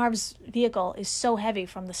Marv's vehicle is so heavy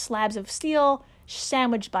from the slabs of steel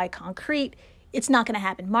sandwiched by concrete. It's not going to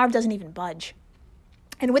happen. Marv doesn't even budge.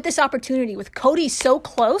 And with this opportunity, with Cody so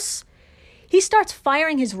close, he starts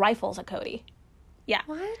firing his rifles at Cody. Yeah.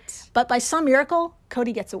 What? But by some miracle,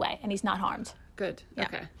 Cody gets away and he's not harmed. Good.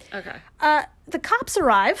 Yeah. Okay. The cops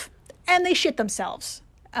arrive and they shit themselves.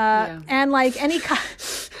 And like any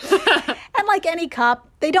cop,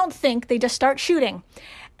 they don't think, they just start shooting.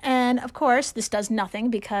 And of course, this does nothing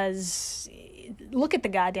because look at the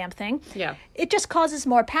goddamn thing. Yeah. It just causes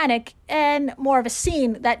more panic and more of a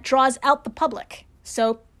scene that draws out the public.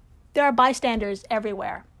 So there are bystanders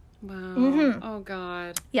everywhere. Wow. Mm-hmm. Oh,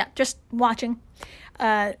 God. Yeah, just watching.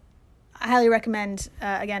 I highly recommend,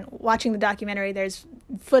 again, watching the documentary. There's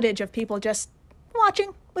footage of people just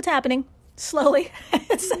watching what's happening slowly.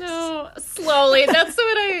 Slowly. That's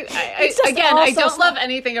what I don't love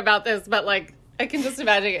anything about this, but like, I can just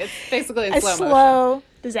imagine it's basically in slow motion. Slow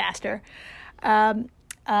disaster.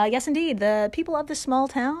 Yes, indeed. The people of this small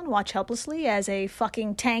town watch helplessly as a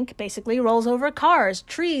fucking tank basically rolls over cars,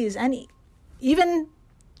 trees, and even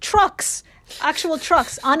trucks, actual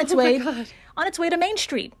trucks, on its way to Main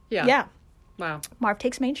Street. Yeah. Wow. Marv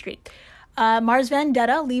takes Main Street. Marv's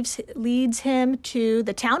vendetta leads him to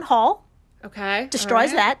the town hall. Okay.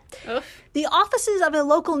 Destroys that. Oof. The offices of a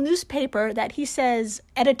local newspaper that he says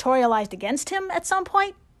editorialized against him at some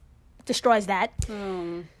point. Destroys that.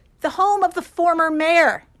 The home of the former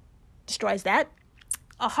mayor. Destroys that.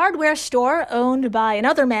 A hardware store owned by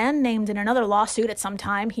another man named in another lawsuit at some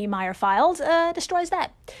time Meyer filed. Destroys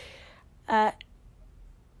that.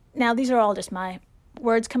 Now, these are all just my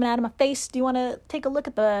words coming out of my face. Do you want to take a look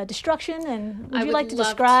at the destruction? And would you like to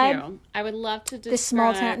describe? I would love to describe this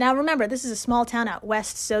small town. Now, remember, this is a small town out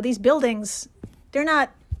west, so these buildings, they're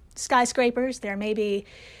not skyscrapers. They're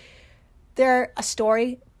a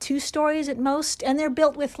story, 2 stories at most, and they're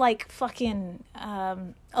built with like fucking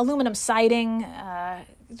aluminum siding,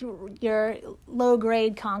 your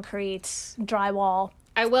low-grade concrete, drywall.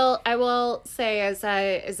 I will say as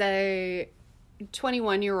a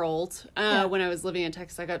 21-year-old, when I was living in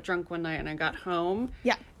Texas, I got drunk one night and I got home.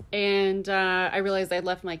 Yeah. And I realized I'd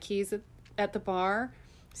left my keys at the bar.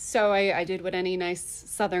 So I did what any nice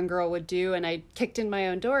Southern girl would do, and I kicked in my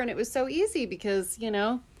own door, and it was so easy because,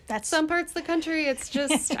 that's some parts of the country, it's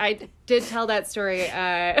just, I did tell that story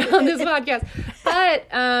on this podcast, but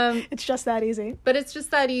it's just that easy. But it's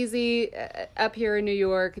just that easy. Up here in New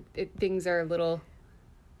York, things are a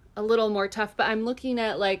little more tough. But I'm looking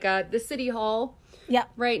at like the city hall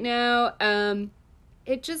right now.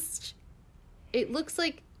 It looks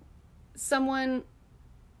like someone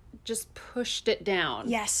just pushed it down.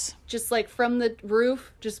 Yes. Just like from the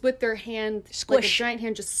roof, just with their hand, like a giant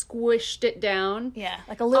hand, just squished it down. Yeah,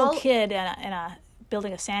 like a little kid in a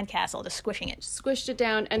building a sandcastle, just squishing it. Squished it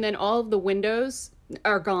down, and then all of the windows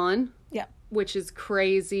are gone. Yeah. Which is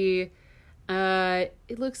crazy.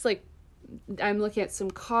 It looks like I'm looking at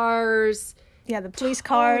some cars. the police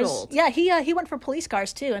cars. Totaled. Yeah, he went for police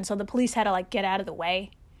cars too, and so the police had to like get out of the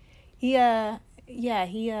way. He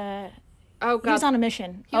Oh God, he was on a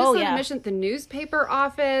mission. He was on a mission at the newspaper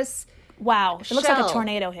office. Wow, it looks like a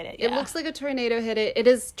tornado hit it. It looks like a tornado hit it. It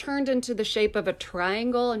is turned into the shape of a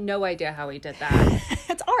triangle. No idea how he did that.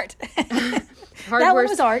 It's art. That one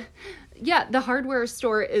was art. Yeah, the hardware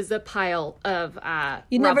store is a pile of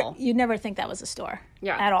You'd rubble. never think that was a store.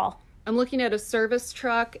 Yeah. At all. I'm looking at a service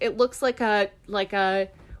truck. It looks like a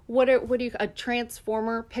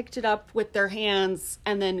transformer picked it up with their hands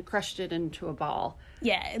and then crushed it into a ball.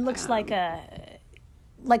 Yeah, it looks like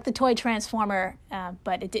the toy Transformer,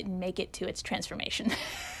 but it didn't make it to its transformation.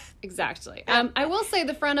 Exactly. I will say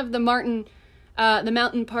the front of the Mountain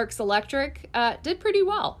Parks Electric did pretty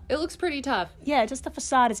well. It looks pretty tough. Yeah, just the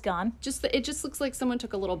facade is gone. It just looks like someone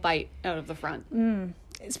took a little bite out of the front.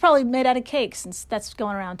 It's probably made out of cake, since that's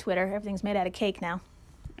going around Twitter. Everything's made out of cake now.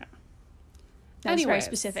 Yeah. That's very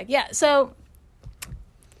specific. Yeah, so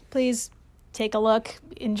please take a look.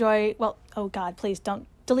 Enjoy. Well, oh God, please don't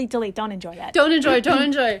delete. Don't enjoy that. Don't enjoy.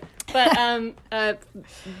 But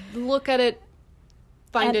look at it,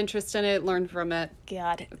 find interest in it, learn from it.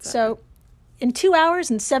 God. So in 2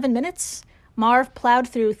 hours and 7 minutes, Marv plowed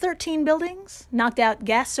through 13 buildings, knocked out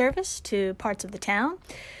gas service to parts of the town.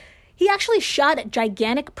 He actually shot at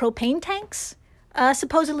gigantic propane tanks,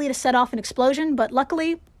 supposedly to set off an explosion, but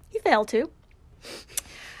luckily he failed to.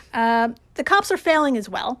 The cops are failing as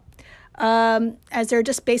well, as they're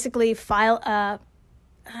just basically they're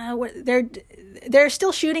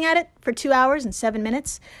still shooting at it for 2 hours and 7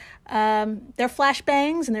 minutes. Their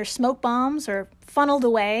flashbangs and their smoke bombs are funneled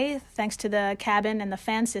away thanks to the cabin and the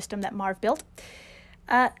fan system that Marv built.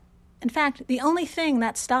 In fact, the only thing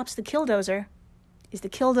that stops the Killdozer is the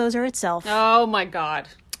Killdozer itself. Oh my God.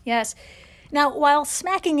 Yes. Now, while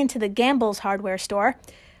smacking into the Gamble's hardware store,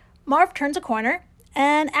 Marv turns a corner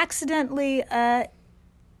and accidentally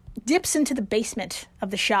dips into the basement of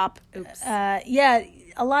the shop. Oops.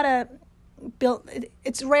 A lot of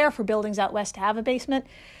it's rare for buildings out west to have a basement,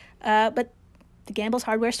 but the Gamble's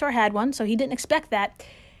hardware store had one, so he didn't expect that.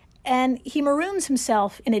 And he maroons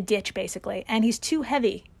himself in a ditch, basically, and he's too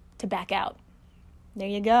heavy to back out. There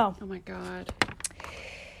you go. Oh my God.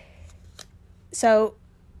 So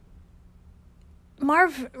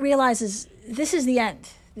Marv realizes this is the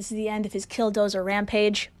end. This is the end of his Killdozer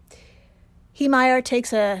Rampage. Heemeyer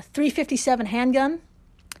takes a .357 handgun,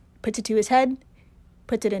 puts it to his head,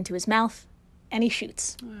 puts it into his mouth, and he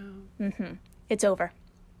shoots. Wow. It's over.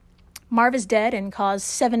 Marv is dead and caused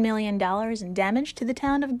 $7 million in damage to the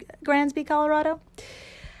town of Gransby, Colorado.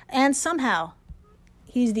 And somehow,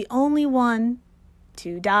 he's the only one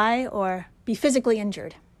to die or be physically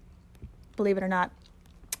injured. Believe it or not.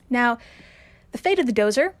 Now, the fate of the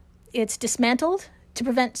dozer, it's dismantled to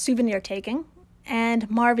prevent souvenir taking, and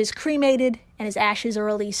Marv is cremated and his ashes are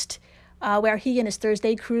released where he and his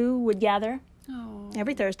Thursday crew would gather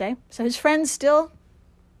every Thursday. So his friends still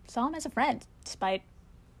saw him as a friend, despite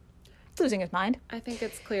losing his mind. I think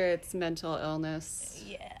it's clear it's mental illness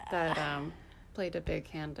that played a big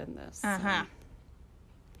hand in this. Uh-huh.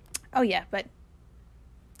 Oh, yeah, but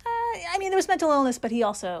there was mental illness, but he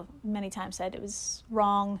also many times said it was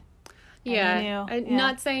wrong. Yeah,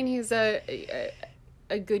 not saying he's a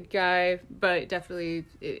good guy, but definitely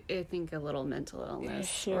I think a little mental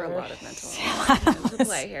illness or a lot of mental illness to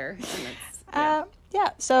play here. And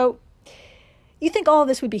it's, so you think all of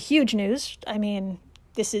this would be huge news? I mean,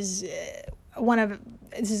 this is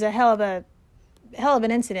a hell of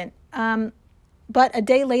an incident. But a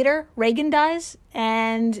day later, Reagan dies,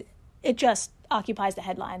 and it just occupies the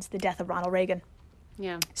headlines, the death of Ronald Reagan.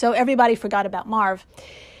 Yeah. So everybody forgot about Marv.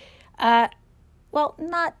 Well,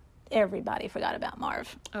 not everybody forgot about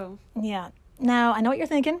Marv. Oh. Yeah. Now, I know what you're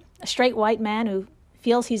thinking. A straight white man who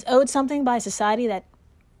feels he's owed something by society that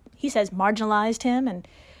he says marginalized him and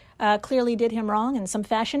clearly did him wrong in some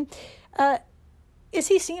fashion. Is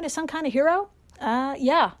he seen as some kind of hero?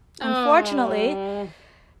 Yeah. Unfortunately.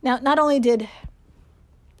 Now, not only did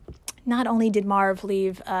Marv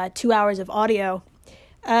leave 2 hours of audio,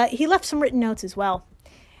 he left some written notes as well.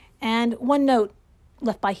 And one note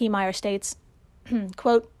left by Heemeyer states,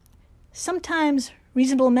 quote, "Sometimes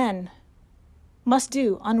reasonable men must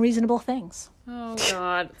do unreasonable things." Oh,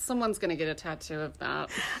 God. Someone's going to get a tattoo of that.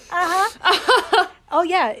 Uh-huh. Oh,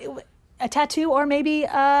 yeah. A tattoo or maybe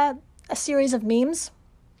a series of memes.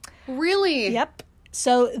 Really? Yep.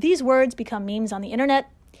 So these words become memes on the internet,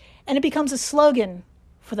 and it becomes a slogan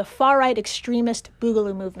for the far-right extremist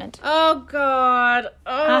Boogaloo movement. Oh, God.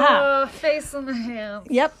 Oh, face in the hand.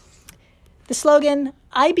 Yep. The slogan,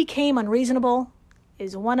 "I became unreasonable,"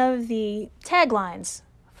 is one of the taglines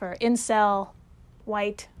for incel,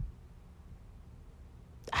 white,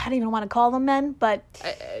 I don't even want to call them men, but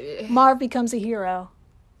Marv becomes a hero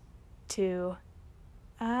to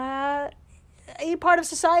a part of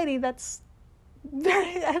society that's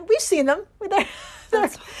very, we've seen them.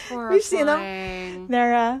 We've seen them.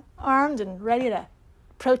 They're armed and ready to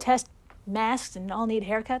protest masks and all need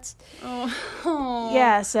haircuts. Oh.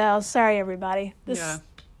 Yeah, so sorry everybody. This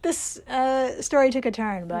story took a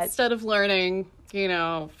turn, but instead of learning,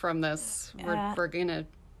 from this, we're gonna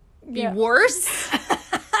be worse.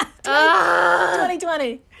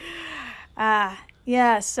 2020.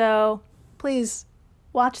 So please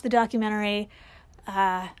watch the documentary,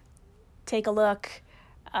 take a look,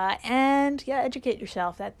 and educate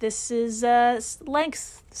yourself that this is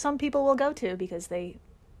lengths some people will go to because they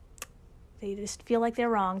just feel like they're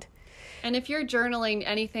wronged. And if you're journaling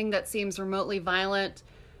anything that seems remotely violent,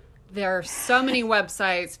 there are so many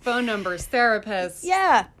websites, phone numbers, therapists,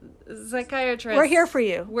 psychiatrists. We're here for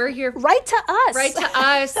you. We're here. Write to us. Write to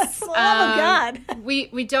us. Oh my God.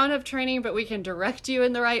 We don't have training, but we can direct you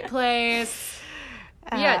in the right place.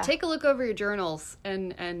 Take a look over your journals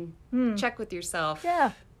and check with yourself.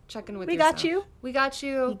 Yeah. Check in with yourself. We got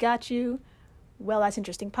you.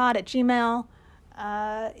 Wellthatsinterestingpod at Gmail.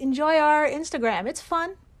 Enjoy our Instagram. It's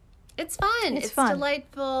fun. It's fun. It's fun.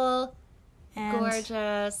 Delightful. And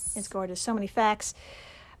gorgeous. It's gorgeous. So many facts.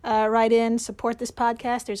 Write in. Support this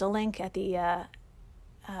podcast. There's a link at the,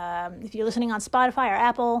 if you're listening on Spotify or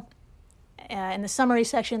Apple, in the summary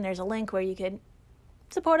section, there's a link where you could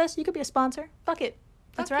support us. You could be a sponsor. Fuck it.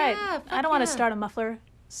 That's right. I don't want to start a muffler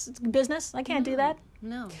business. I can't do that.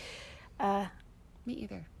 No. Me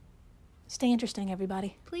either. Stay interesting,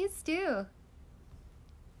 everybody. Please do.